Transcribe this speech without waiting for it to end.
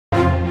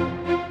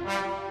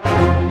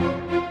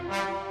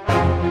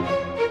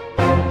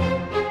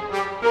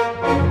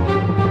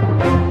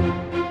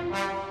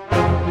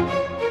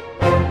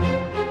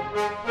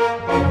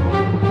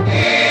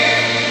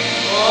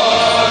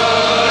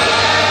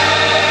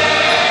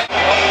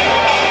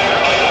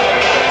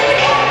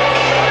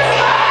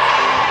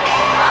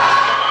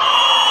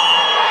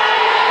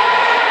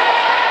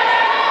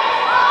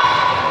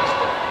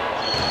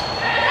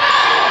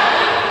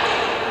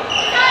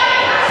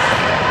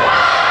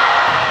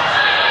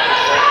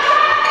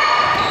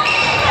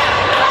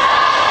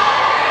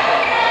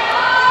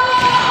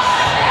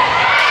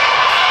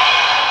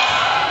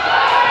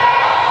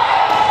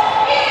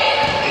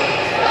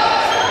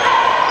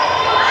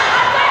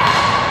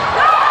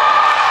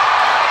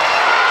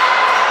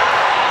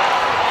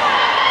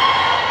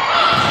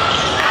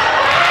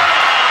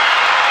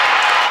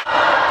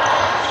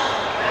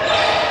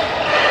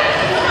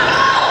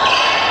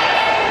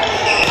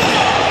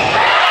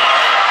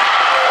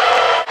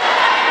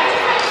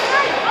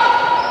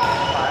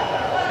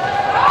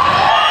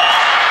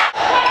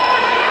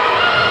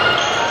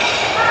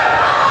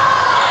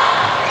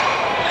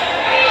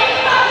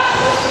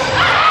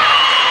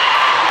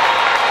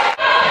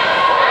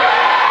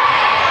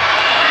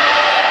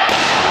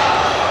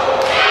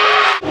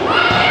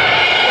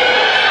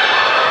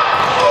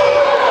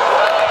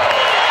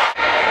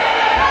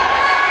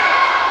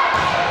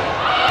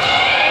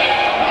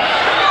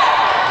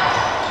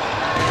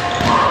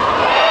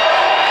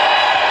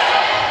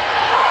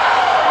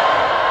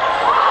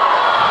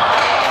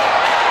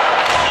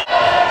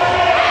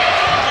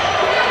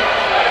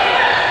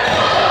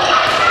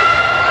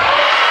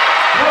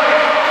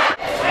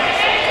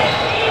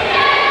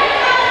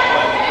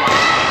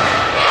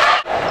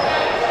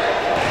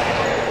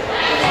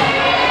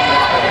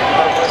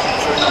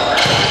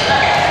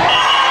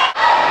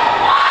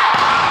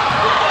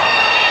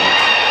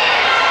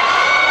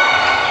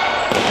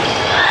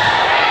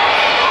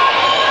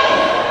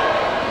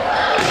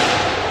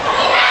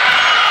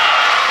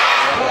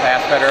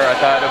I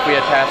thought if we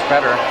had passed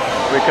better,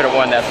 we could have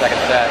won that second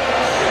set.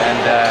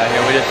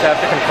 And we just have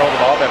to control the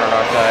ball better on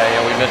our side.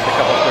 We missed a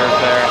couple serves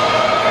there,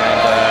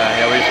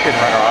 and we just couldn't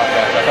run our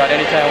offense. I thought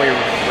anytime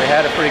we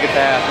had a pretty good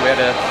pass, we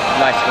had a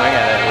nice swing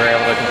at it, we were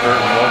able to convert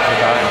most of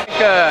the time.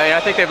 I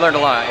think they've learned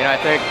a lot. I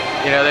think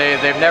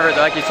they've never,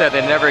 like you said,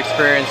 they've never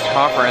experienced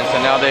conference,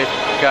 and now they've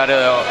got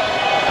a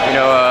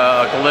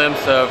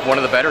glimpse of one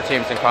of the better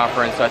teams in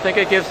conference. So I think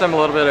it gives them a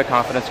little bit of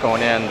confidence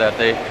going in that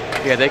they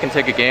can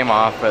take a game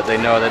off, but they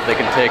know that they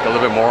can take a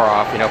little bit more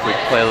off, if we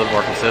play a little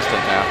more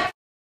consistent now.